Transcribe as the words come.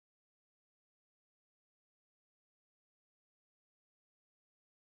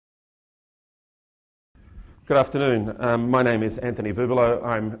Good afternoon. My name is Anthony Bubalo.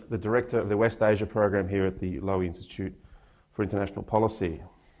 I'm the Director of the West Asia Program here at the Lowy Institute for International Policy.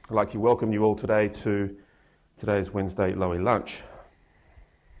 I'd like to welcome you all today to today's Wednesday Lowy Lunch.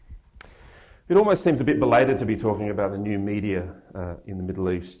 It almost seems a bit belated to be talking about the new media in the Middle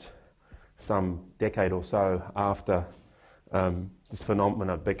East some decade or so after this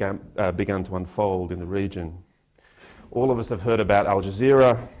phenomena began to unfold in the region. All of us have heard about Al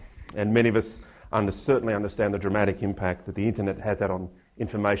Jazeera, and many of us certainly understand the dramatic impact that the internet has had on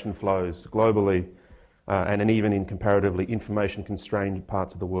information flows globally and even in comparatively information-constrained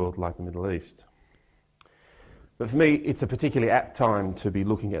parts of the world like the Middle East. But for me, it's a particularly apt time to be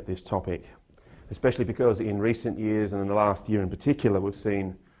looking at this topic, especially because in recent years, and in the last year in particular, we've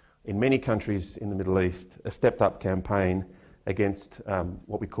seen in many countries in the Middle East a stepped-up campaign against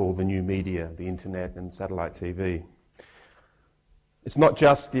what we call the new media, the internet and satellite TV. It's not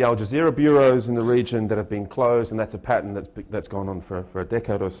just the Al Jazeera bureaus in the region that have been closed, and that's a pattern that's gone on for a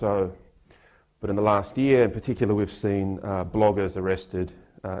decade or so. But in the last year in particular, we've seen bloggers arrested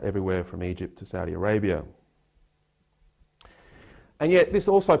everywhere from Egypt to Saudi Arabia. And yet this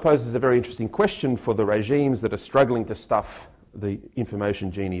also poses a very interesting question for the regimes that are struggling to stuff the information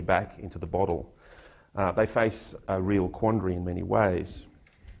genie back into the bottle. They face a real quandary in many ways.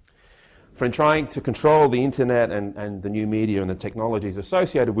 For in trying to control the internet and the new media and the technologies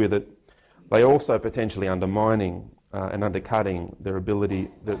associated with it, they are also potentially undermining and undercutting their ability,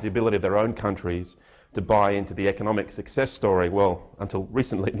 the ability of their own countries to buy into the economic success story, well, until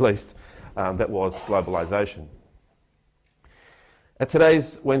recently at least, that was globalisation. At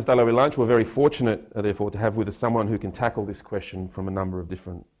today's Wednesday Lowy Lunch, we're very fortunate, therefore, to have with us someone who can tackle this question from a number of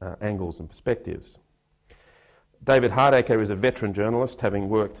different angles and perspectives. David Hardaker is a veteran journalist, having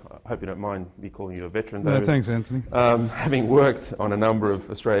worked, I hope you don't mind me calling you a veteran, David. No, thanks, Anthony. Having worked on a number of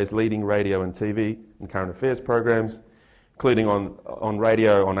Australia's leading radio and TV and current affairs programs, including on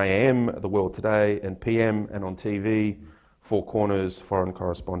radio, on AM, The World Today, and PM, and on TV, Four Corners, Foreign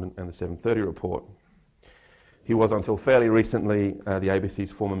Correspondent, and the 7:30 Report. He was, until fairly recently, the ABC's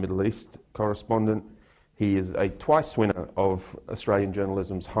former Middle East correspondent. He is a twice winner of Australian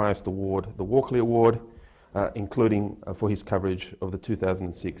journalism's highest award, the Walkley Award, including for his coverage of the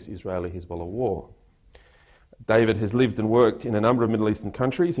 2006 Israeli-Hezbollah war. David has lived and worked in a number of Middle Eastern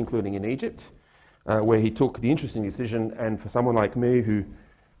countries, including in Egypt, where he took the interesting decision, and for someone like me who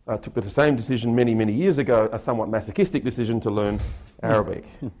took the same decision many, many years ago, a somewhat masochistic decision to learn Arabic.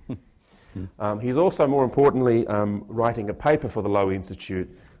 He's also, more importantly, writing a paper for the Lowy Institute,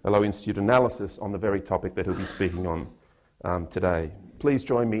 a Lowy Institute analysis on the very topic that he'll be speaking on today. Please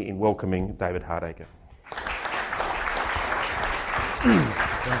join me in welcoming David Hardaker.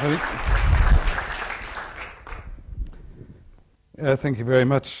 Thank you very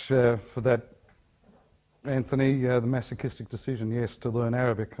much for that, Anthony. The masochistic decision, yes, to learn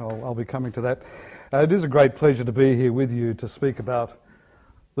Arabic. I'll be coming to that. It is a great pleasure to be here with you to speak about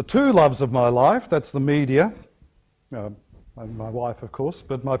the two loves of my life. That's the media, and my wife, of course,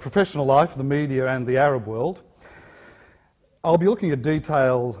 but my professional life, the media and the Arab world. I'll be looking in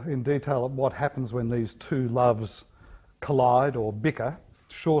detail at what happens when these two loves collide or bicker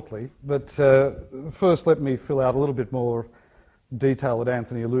shortly. But first, let me fill out a little bit more detail that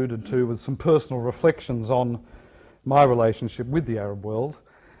Anthony alluded to with some personal reflections on my relationship with the Arab world.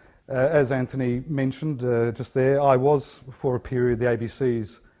 As Anthony mentioned just there, I was, for a period, the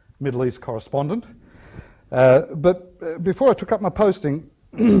ABC's Middle East correspondent. But before I took up my posting,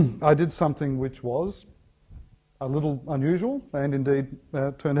 I did something which was a little unusual and indeed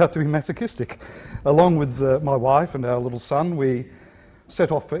turned out to be masochistic. Along with my wife and our little son, we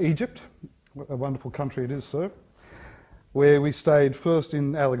set off for Egypt, a wonderful country it is, sir, where we stayed first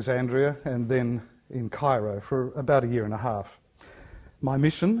in Alexandria and then in Cairo for about a year and a half. My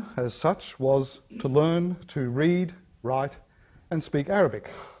mission, as such, was to learn to read, write and speak Arabic.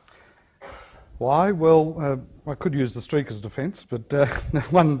 Why? Well, I could use the streak as defence, but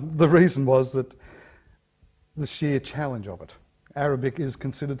the reason was that the sheer challenge of it. Arabic is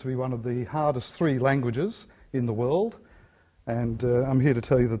considered to be one of the hardest three languages in the world, and I'm here to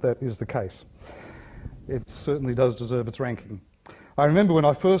tell you that that is the case. It certainly does deserve its ranking. I remember when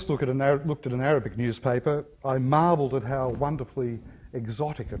I first looked at an Arabic newspaper, I marvelled at how wonderfully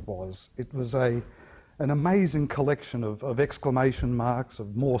exotic it was. It was an amazing collection of exclamation marks,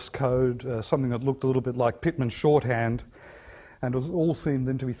 of Morse code, something that looked a little bit like Pitman's shorthand, and it all seemed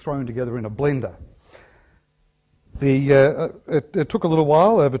then to be thrown together in a blender. It took a little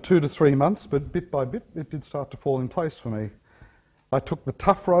while, over 2 to 3 months, but bit by bit it did start to fall in place for me. I took the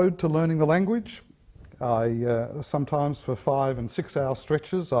tough road to learning the language. Sometimes for 5 and 6 hour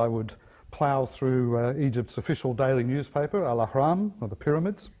stretches I would plough through Egypt's official daily newspaper, Al-Ahram, or the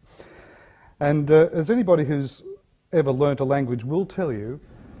Pyramids. And as anybody who's ever learnt a language will tell you,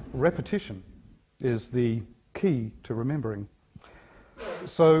 repetition is the key to remembering.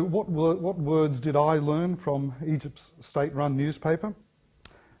 So what words did I learn from Egypt's state-run newspaper?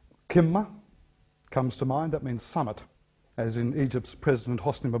 Qimma comes to mind. That means summit, as in Egypt's President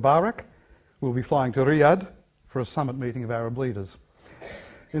Hosni Mubarak will be flying to Riyadh for a summit meeting of Arab leaders.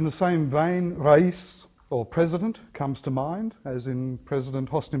 In the same vein, Rais, or president, comes to mind, as in President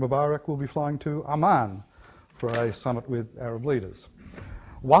Hosni Mubarak will be flying to Amman for a summit with Arab leaders.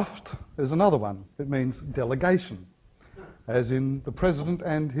 Waft is another one. It means delegation, as in the president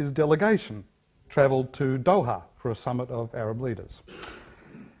and his delegation travelled to Doha for a summit of Arab leaders.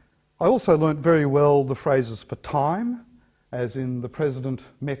 I also learnt very well the phrases for time, as in the president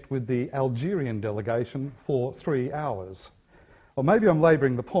met with the Algerian delegation for 3 hours. Or maybe I'm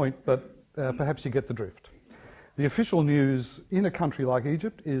labouring the point, but perhaps you get the drift. The official news in a country like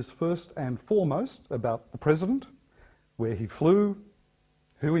Egypt is first and foremost about the president, where he flew,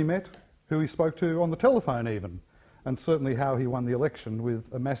 who he met, who he spoke to on the telephone even, and certainly how he won the election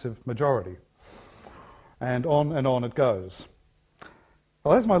with a massive majority. And on it goes.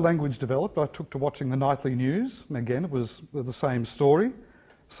 Well, as my language developed, I took to watching the nightly news. And again, it was the same story.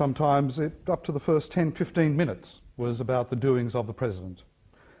 Sometimes up to the first 10, 15 minutes was about the doings of the president.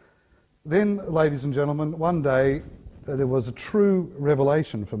 Then, ladies and gentlemen, one day there was a true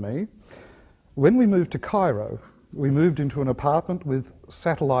revelation for me. When we moved to Cairo, we moved into an apartment with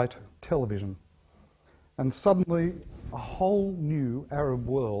satellite television. And suddenly, a whole new Arab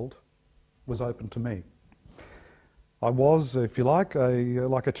world was open to me. I was, if you like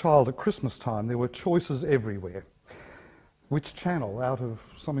a child at Christmas time. There were choices everywhere. Which channel out of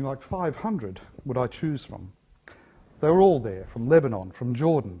something like 500 would I choose from? They were all there, from Lebanon, from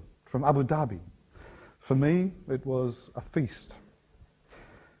Jordan, from Abu Dhabi. For me, it was a feast.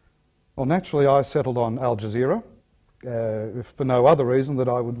 Well, naturally, I settled on Al Jazeera, if for no other reason that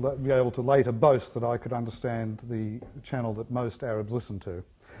I would be able to later boast that I could understand the channel that most Arabs listen to.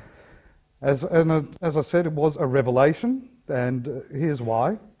 As I said, it was a revelation, and here's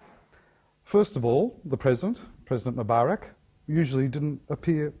why. First of all, the President Mubarak, usually didn't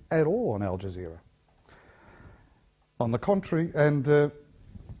appear at all on Al Jazeera. On the contrary, and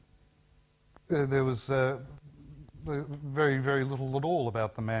there was very, very little at all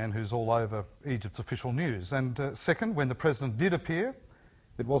about the man who's all over Egypt's official news. And second, when the President did appear,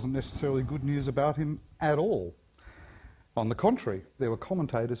 it wasn't necessarily good news about him at all. On the contrary, there were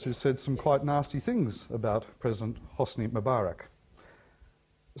commentators who said some quite nasty things about President Hosni Mubarak.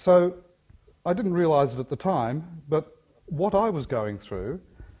 So I didn't realise it at the time, but what I was going through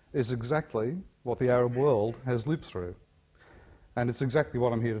is exactly what the Arab world has lived through. And it's exactly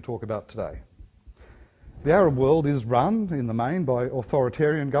what I'm here to talk about today. The Arab world is run, in the main, by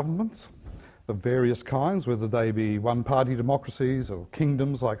authoritarian governments of various kinds, whether they be one-party democracies or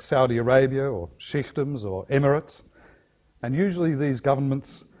kingdoms like Saudi Arabia or sheikdoms or emirates. And usually these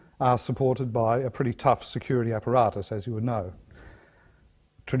governments are supported by a pretty tough security apparatus, as you would know.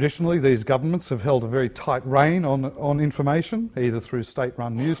 Traditionally, these governments have held a very tight rein on information, either through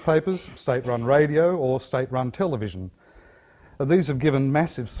state-run newspapers, state-run radio, or state-run television. These have given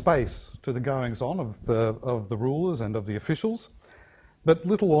massive space to the goings-on of the rulers and of the officials, but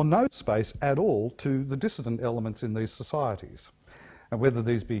little or no space at all to the dissident elements in these societies, and whether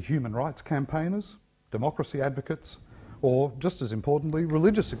these be human rights campaigners, democracy advocates, or, just as importantly,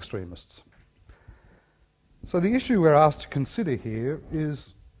 religious extremists. So the issue we're asked to consider here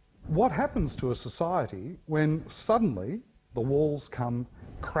is what happens to a society when suddenly the walls come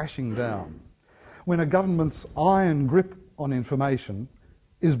crashing down, when a government's iron grip on information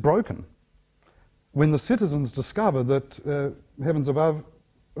is broken, when the citizens discover that, heavens above,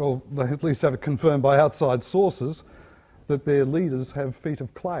 or they at least have it confirmed by outside sources, that their leaders have feet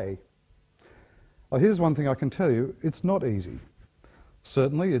of clay. Well, here's one thing I can tell you, it's not easy.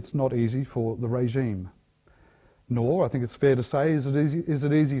 Certainly it's not easy for the regime. Nor, I think it's fair to say, is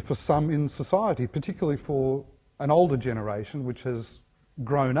it easy for some in society, particularly for an older generation which has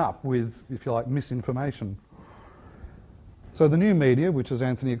grown up with, if you like, misinformation. So the new media, which as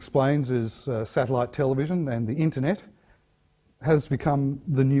Anthony explains is satellite television and the internet, has become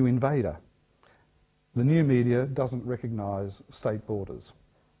the new invader. The new media doesn't recognise state borders.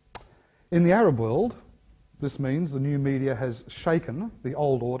 In the Arab world, this means the new media has shaken the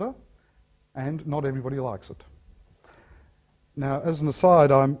old order, and not everybody likes it. Now, as an aside,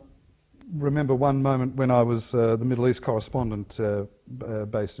 I remember one moment when I was the Middle East correspondent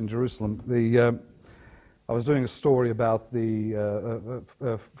based in Jerusalem. I was doing a story about the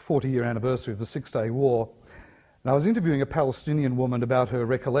 40-year anniversary of the Six-Day War, and I was interviewing a Palestinian woman about her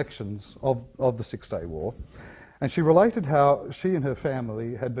recollections of the Six-Day War, and she related how she and her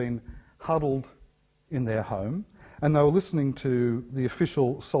family had been huddled in their home, and they were listening to the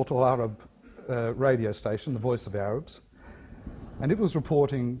official Sawt al-Arab radio station, the Voice of Arabs, and it was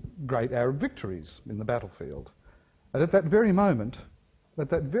reporting great Arab victories in the battlefield. And at that very moment,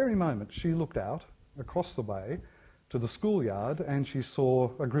 she looked out across the way to the schoolyard and she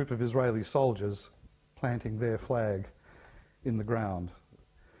saw a group of Israeli soldiers planting their flag in the ground.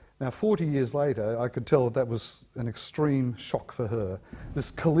 Now, 40 years later, I could tell that was an extreme shock for her,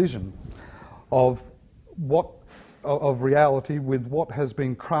 this collision of reality with what has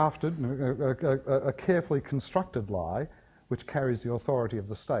been crafted, a carefully constructed lie, which carries the authority of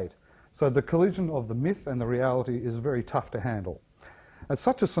the state. So the collision of the myth and the reality is very tough to handle. And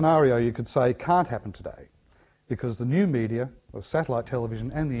such a scenario, you could say, can't happen today, because the new media of satellite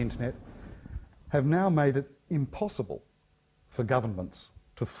television and the internet have now made it impossible for governments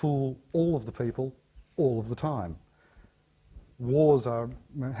to fool all of the people all of the time. Wars are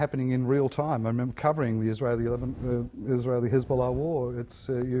happening in real time. I remember covering the Israeli-Hezbollah war. It's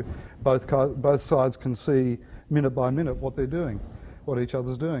both sides can see minute by minute what they're doing, what each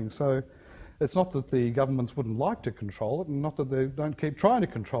other's doing. So it's not that the governments wouldn't like to control it, and not that they don't keep trying to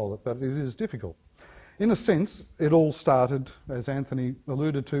control it, but it is difficult. In a sense, it all started, as Anthony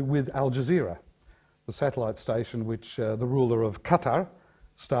alluded to, with Al Jazeera, the satellite station which the ruler of Qatar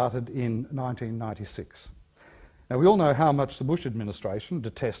started in 1996. Now, we all know how much the Bush administration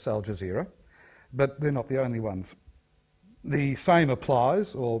detests Al Jazeera, but they're not the only ones. The same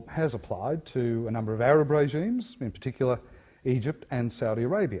applies, or has applied, to a number of Arab regimes, in particular Egypt and Saudi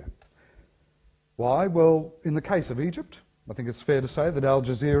Arabia. Why? Well, in the case of Egypt, I think it's fair to say that Al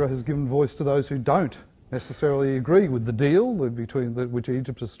Jazeera has given voice to those who don't necessarily agree with the deal which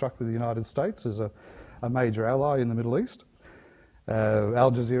Egypt has struck with the United States as a major ally in the Middle East.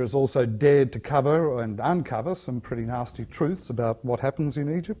 Al Jazeera has also dared to cover and uncover some pretty nasty truths about what happens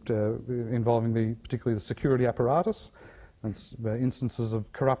in Egypt, involving particularly the security apparatus and instances of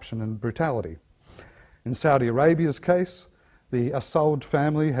corruption and brutality. In Saudi Arabia's case, the Assaud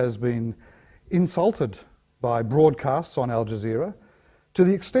family has been insulted by broadcasts on Al Jazeera to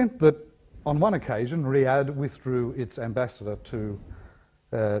the extent that on one occasion Riyadh withdrew its ambassador to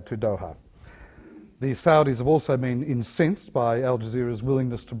Doha. The Saudis have also been incensed by Al Jazeera's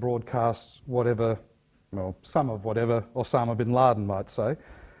willingness to broadcast whatever, well, some of whatever Osama bin Laden might say.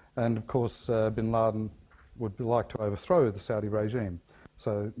 And of course, bin Laden would like to overthrow the Saudi regime.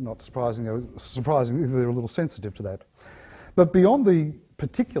 So not surprisingly, they're a little sensitive to that. But beyond the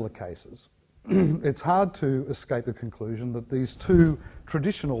particular cases, it's hard to escape the conclusion that these two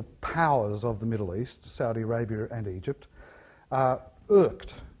traditional powers of the Middle East, Saudi Arabia and Egypt, are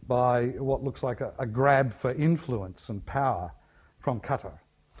irked by what looks like a grab for influence and power from Qatar.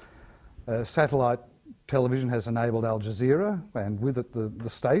 Satellite television has enabled Al Jazeera, and with it the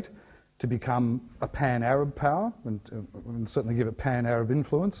state, to become a pan-Arab power and certainly give it pan-Arab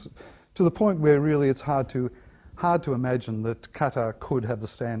influence, to the point where really it's hard to imagine that Qatar could have the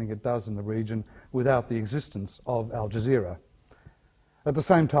standing it does in the region without the existence of Al Jazeera. At the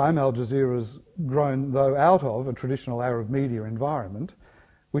same time, Al Jazeera has grown, though, out of a traditional Arab media environment,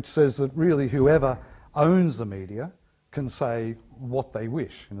 which says that really whoever owns the media can say what they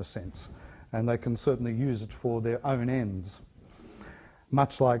wish, in a sense, and they can certainly use it for their own ends,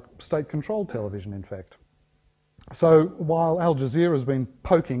 much like state-controlled television, in fact. So while Al Jazeera has been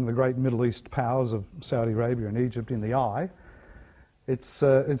poking the great Middle East powers of Saudi Arabia and Egypt in the eye, its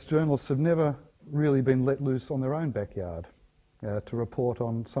journalists have never really been let loose on their own backyard to report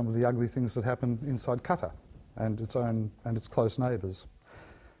on some of the ugly things that happen inside Qatar and its close neighbours.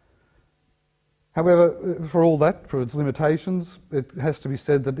 However, for all that, for its limitations, it has to be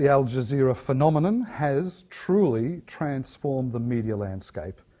said that the Al Jazeera phenomenon has truly transformed the media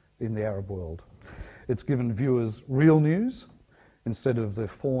landscape in the Arab world. It's given viewers real news instead of the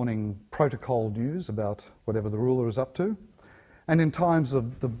fawning protocol news about whatever the ruler is up to. And in times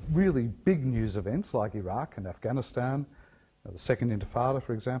of the really big news events like Iraq and Afghanistan, the Second Intifada,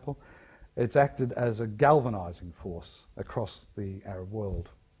 for example, it's acted as a galvanising force across the Arab world.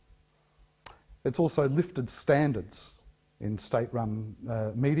 It's also lifted standards in state-run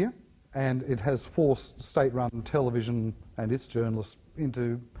media, and it has forced state-run television and its journalists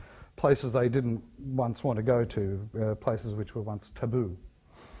into places they didn't once want to go to, places which were once taboo.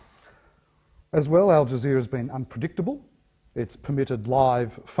 As well, Al Jazeera has been unpredictable. It's permitted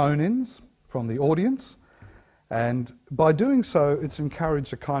live phone-ins from the audience, and by doing so, it's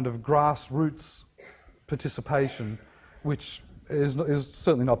encouraged a kind of grassroots participation, which is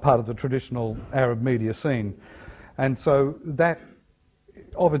certainly not part of the traditional Arab media scene. And so that,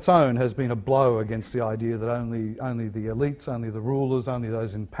 of its own, has been a blow against the idea that only the elites, only the rulers, only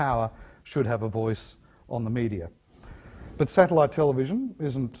those in power should have a voice on the media. But satellite television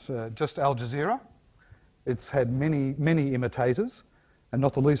isn't just Al Jazeera. It's had many, many imitators, and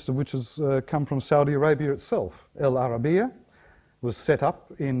not the least of which has come from Saudi Arabia itself. Al Arabiya was set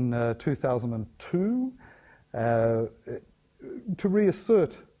up in 2002 to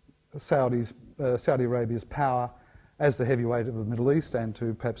reassert Saudi Arabia's power as the heavyweight of the Middle East, and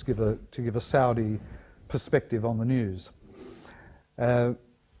to perhaps give a Saudi perspective on the news.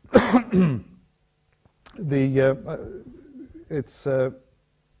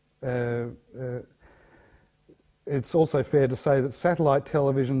 It's also fair to say that satellite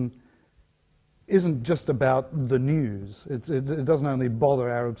television isn't just about the news. It doesn't only bother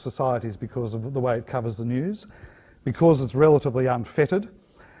Arab societies because of the way it covers the news. Because it's relatively unfettered,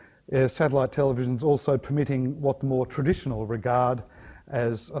 satellite television is also permitting what the more traditional regard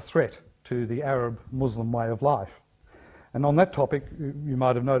as a threat to the Arab-Muslim way of life. And on that topic, you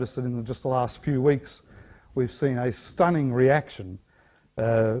might have noticed that in just the last few weeks, we've seen a stunning reaction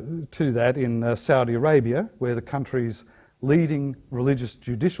to that in Saudi Arabia, where the country's leading religious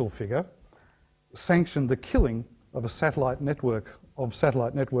judicial figure sanctioned the killing of a satellite network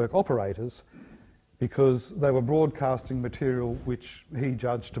operators because they were broadcasting material which he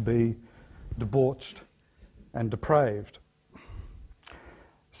judged to be debauched and depraved.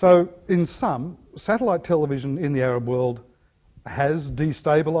 So, in sum, satellite television in the Arab world has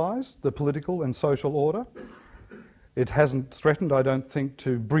destabilised the political and social order. It hasn't threatened, I don't think,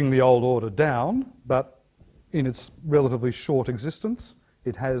 to bring the old order down, but in its relatively short existence,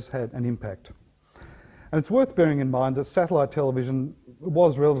 it has had an impact. And it's worth bearing in mind that satellite television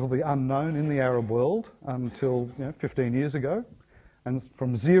was relatively unknown in the Arab world until 15 years ago. And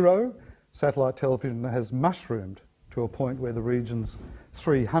from zero, satellite television has mushroomed to a point where the region's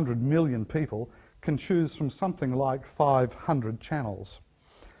 300 million people can choose from something like 500 channels.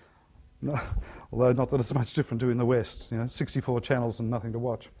 No, although not that it's much different to in the West, 64 channels and nothing to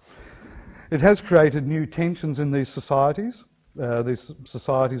watch. It has created new tensions in these societies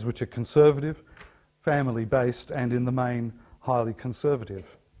which are conservative, family-based, and in the main, highly conservative.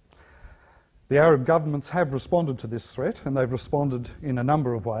 The Arab governments have responded to this threat, and they've responded in a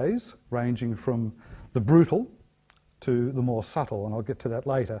number of ways, ranging from the brutal to the more subtle, and I'll get to that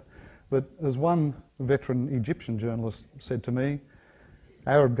later. But as one veteran Egyptian journalist said to me,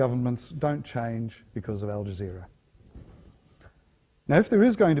 Arab governments don't change because of Al Jazeera. Now, if there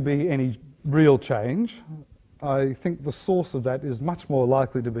is going to be any real change, I think the source of that is much more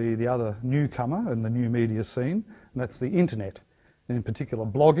likely to be the other newcomer in the new media scene, and that's the internet, and in particular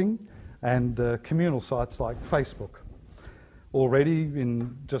blogging and communal sites like Facebook. Already,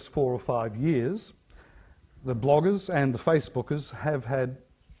 in just 4 or 5 years, the bloggers and the Facebookers have had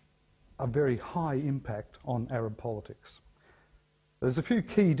a very high impact on Arab politics. There's a few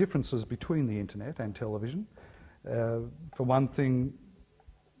key differences between the internet and television. For one thing,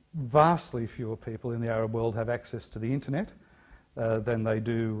 vastly fewer people in the Arab world have access to the internet than they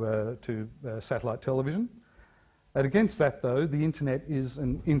do to satellite television. And against that, though, the internet is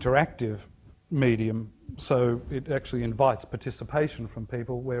an interactive medium, so it actually invites participation from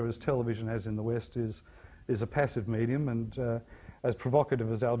people, whereas television, as in the West, is a passive medium, and as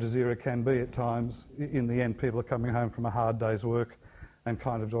provocative as Al Jazeera can be at times, in the end people are coming home from a hard day's work and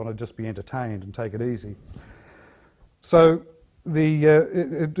kind of want to just be entertained and take it easy. So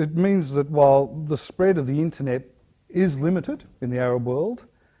it means that while the spread of the internet is limited in the Arab world,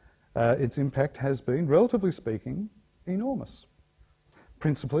 its impact has been, relatively speaking, enormous.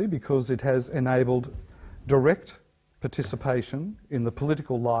 Principally because it has enabled direct participation in the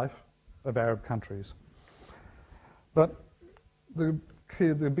political life of Arab countries. But the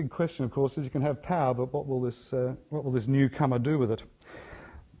big question, of course, is you can have power, but what will this newcomer do with it?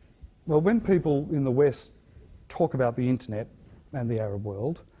 Well, when people in the West talk about the internet and the Arab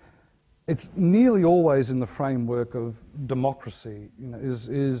world, it's nearly always in the framework of democracy.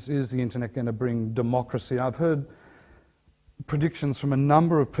 Is the internet going to bring democracy? I've heard predictions from a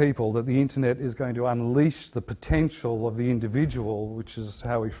number of people that the internet is going to unleash the potential of the individual, which is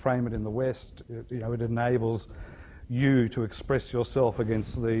how we frame it in the West. It enables you to express yourself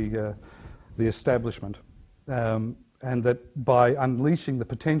against the establishment, and that by unleashing the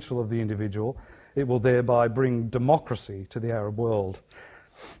potential of the individual, it will thereby bring democracy to the Arab world.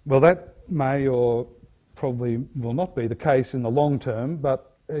 Well, that may or probably will not be the case in the long term,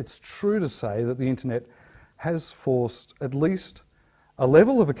 but it's true to say that the internet has forced at least a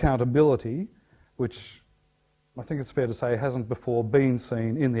level of accountability which I think it's fair to say hasn't before been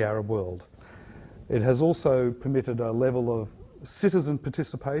seen in the Arab world. It has also permitted a level of citizen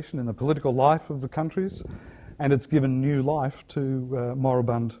participation in the political life of the countries, and it's given new life to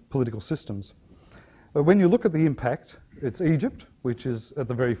moribund political systems. But when you look at the impact, it's Egypt, which is at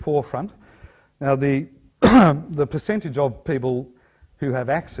the very forefront. Now, the percentage of people who have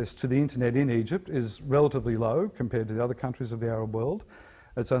access to the internet in Egypt is relatively low compared to the other countries of the Arab world.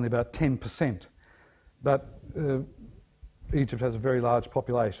 It's only about 10%. But Egypt has a very large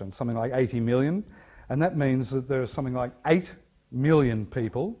population, something like 80 million, and that means that there are something like 8 million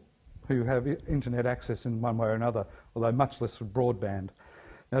people who have internet access in one way or another, although much less with broadband.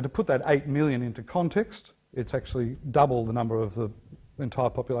 Now, to put that 8 million into context, it's actually double the number of the entire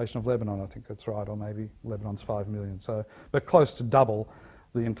population of Lebanon, I think that's right, or maybe Lebanon's 5 million, but close to double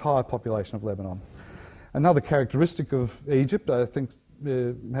the entire population of Lebanon. Another characteristic of Egypt, I think,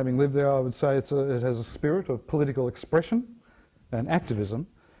 having lived there, I would say it has a spirit of political expression and activism,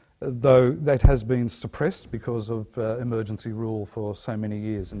 though that has been suppressed because of emergency rule for so many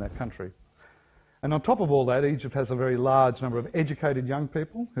years in that country. And on top of all that, Egypt has a very large number of educated young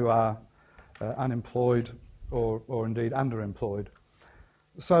people who are unemployed or indeed underemployed.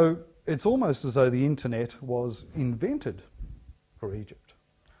 So it's almost as though the internet was invented for Egypt.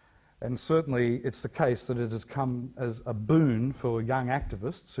 And certainly it's the case that it has come as a boon for young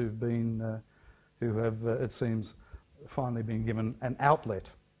activists who have, it seems, finally been given an outlet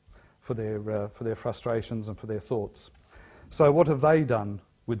for their frustrations and for their thoughts. So what have they done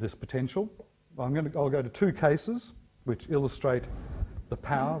with this potential? I'll go to two cases which illustrate the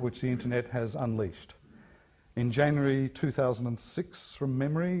power which the internet has unleashed. In January 2006, from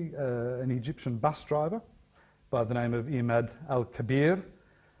memory, an Egyptian bus driver by the name of Imad al-Kabir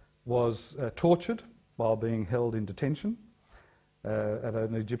was tortured while being held in detention at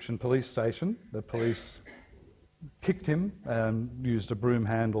an Egyptian police station. The police kicked him and used a broom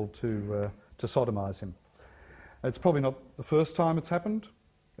handle to sodomise him. It's probably not the first time it's happened,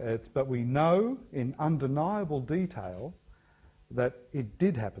 but we know in undeniable detail that it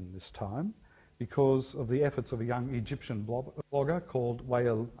did happen this time because of the efforts of a young Egyptian blogger called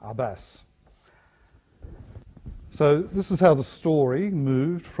Wael Abbas. So this is how the story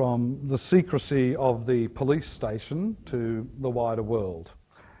moved from the secrecy of the police station to the wider world.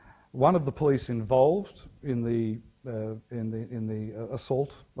 One of the police involved in the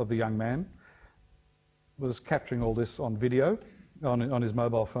assault of the young man was capturing all this on video, on his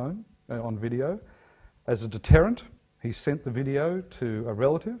mobile phone, on video. As a deterrent, he sent the video to a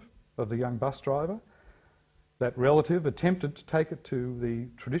relative of the young bus driver. That relative attempted to take it to the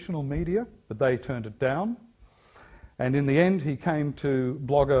traditional media, but they turned it down. And in the end, he came to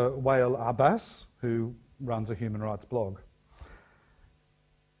blogger Wael Abbas, who runs a human rights blog.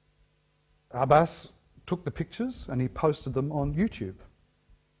 Abbas took the pictures and he posted them on YouTube.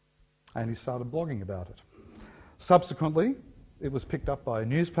 And he started blogging about it. Subsequently, it was picked up by a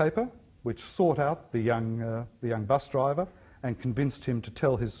newspaper, which sought out the young bus driver and convinced him to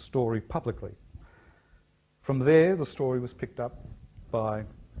tell his story publicly. From there, the story was picked up by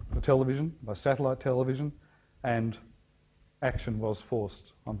the television, by satellite television, and action was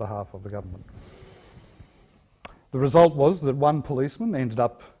forced on behalf of the government. The result was that one policeman ended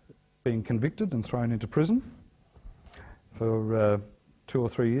up being convicted and thrown into prison for 2 or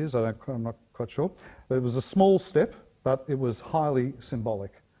 3 years, I'm not quite sure. But it was a small step, but it was highly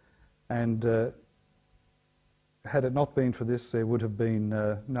symbolic. And had it not been for this, there would have been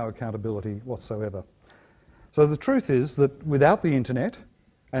no accountability whatsoever. So the truth is that without the internet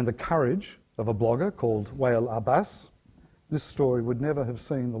and the courage of a blogger called Wael Abbas, this story would never have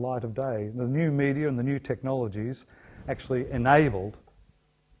seen the light of day. The new media and the new technologies actually enabled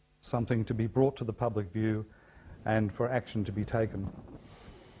something to be brought to the public view and for action to be taken.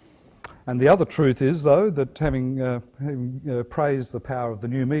 And the other truth is, though, that having praised the power of the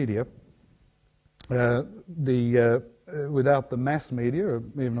new media, without the mass media, or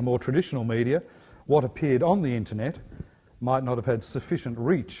even the more traditional media, what appeared on the internet might not have had sufficient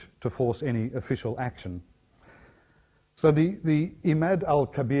reach to force any official action. So the Imad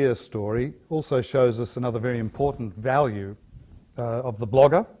al-Kabir story also shows us another very important value of the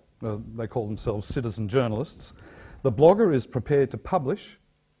blogger. They call themselves citizen journalists. The blogger is prepared to publish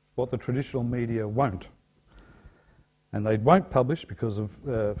what the traditional media won't. And they won't publish because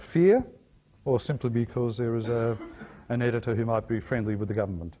of fear, or simply because there is an editor who might be friendly with the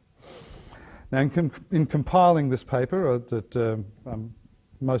government. Now, in compiling this paper that I'm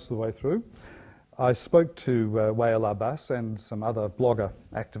most of the way through, I spoke to Wael Abbas and some other blogger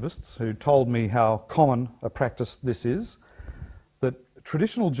activists who told me how common a practice this is, that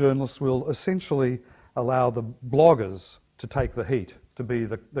traditional journalists will essentially allow the bloggers to take the heat, to be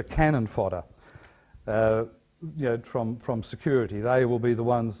the cannon fodder from security. They will be the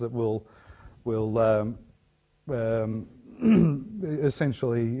ones that will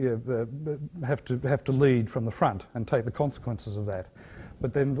essentially have to lead from the front and take the consequences of that.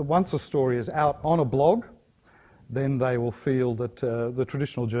 But then once a story is out on a blog, then they will feel that the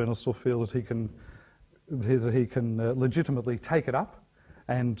traditional journalist will feel that he can legitimately take it up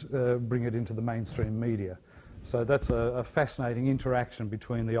and bring it into the mainstream media. So that's a fascinating interaction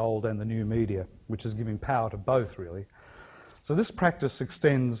between the old and the new media, which is giving power to both, really. So this practice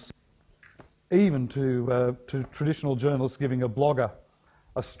extends even to traditional journalists giving a blogger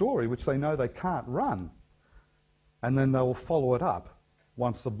a story which they know they can't run, and then they will follow it up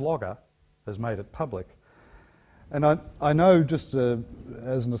once the blogger has made it public. And I know, just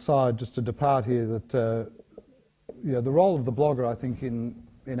as an aside, just to depart here, that the role of the blogger, I think,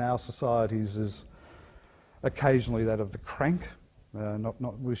 in our societies is occasionally that of the crank,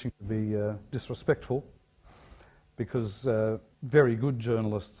 not wishing to be disrespectful, because very good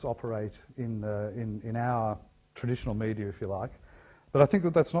journalists operate in our traditional media, if you like. But I think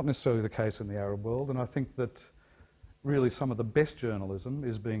that that's not necessarily the case in the Arab world, and I think that really some of the best journalism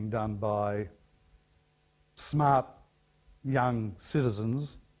is being done by smart young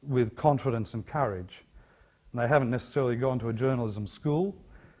citizens with confidence and courage. And they haven't necessarily gone to a journalism school.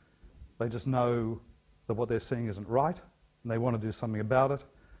 They just know that what they're seeing isn't right, and they want to do something about it,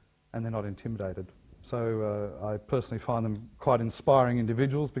 and they're not intimidated. So I personally find them quite inspiring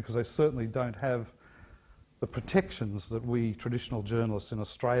individuals, because they certainly don't have the protections that we traditional journalists in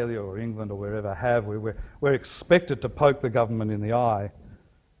Australia or England or wherever have. We're expected to poke the government in the eye,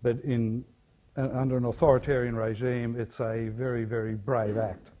 but under an authoritarian regime, it's a very, very brave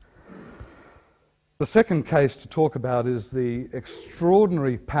act. The second case to talk about is the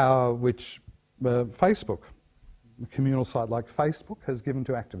extraordinary power which Facebook, a communal site like Facebook, has given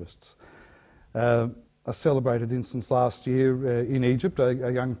to activists. A celebrated instance last year in Egypt,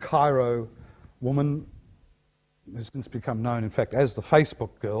 a young Cairo woman, who's since become known, in fact, as the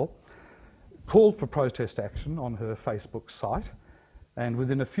Facebook girl, called for protest action on her Facebook site, and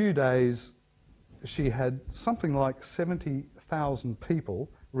within a few days she had something like 70,000 people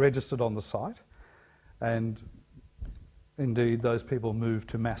registered on the site, and indeed those people moved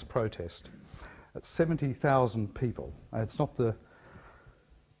to mass protest. 70,000 people. It's not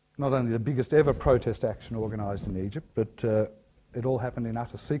only the biggest ever protest action organised in Egypt, but it all happened in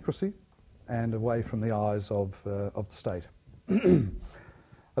utter secrecy and away from the eyes of the state.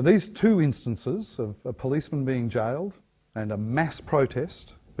 These two instances of a policeman being jailed and a mass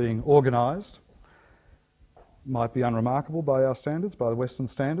protest being organised might be unremarkable by our standards, by the Western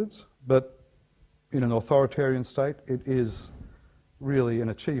standards, but in an authoritarian state it is really an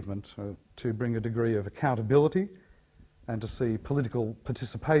achievement to bring a degree of accountability and to see political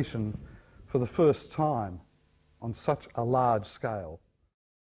participation for the first time on such a large scale.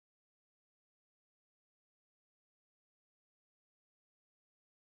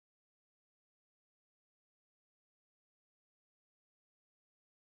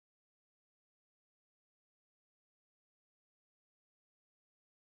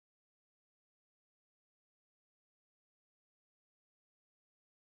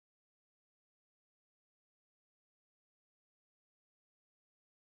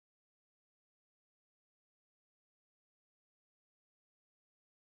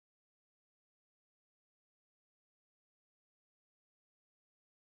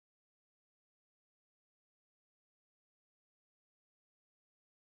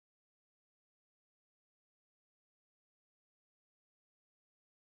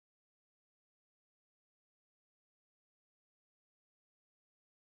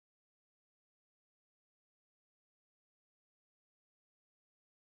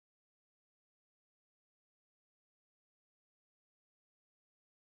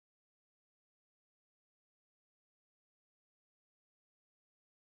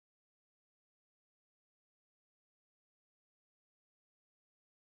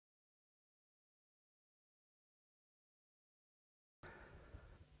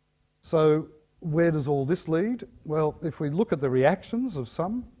 So where does all this lead? Well, if we look at the reactions of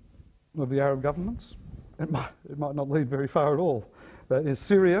some of the Arab governments, it might not lead very far at all. In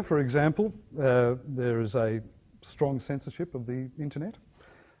Syria, for example, there is a strong censorship of the internet.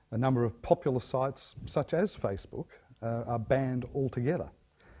 A number of popular sites, such as Facebook, are banned altogether.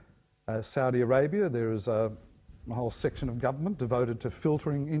 Saudi Arabia, there is a whole section of government devoted to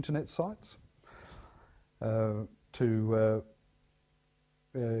filtering internet sites, to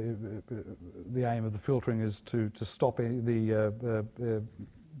the aim of the filtering is to stop the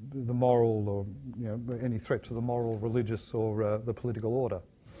moral or any threat to the moral, religious, or the political order.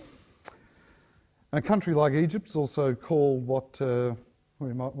 A country like Egypt is also called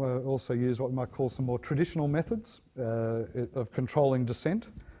we might also use what we might call some more traditional methods of controlling dissent.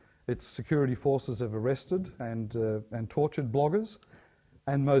 Its security forces have arrested and tortured bloggers,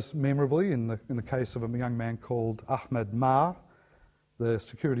 and most memorably, in the case of a young man called Ahmed Mar, the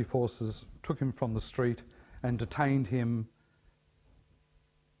security forces took him from the street and detained him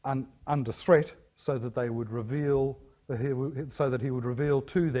under threat, so that he would reveal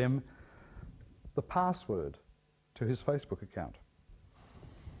to them the password to his Facebook account.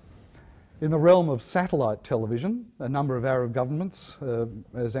 In the realm of satellite television, a number of Arab governments,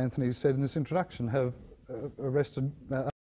 as Anthony said in this introduction, have arrested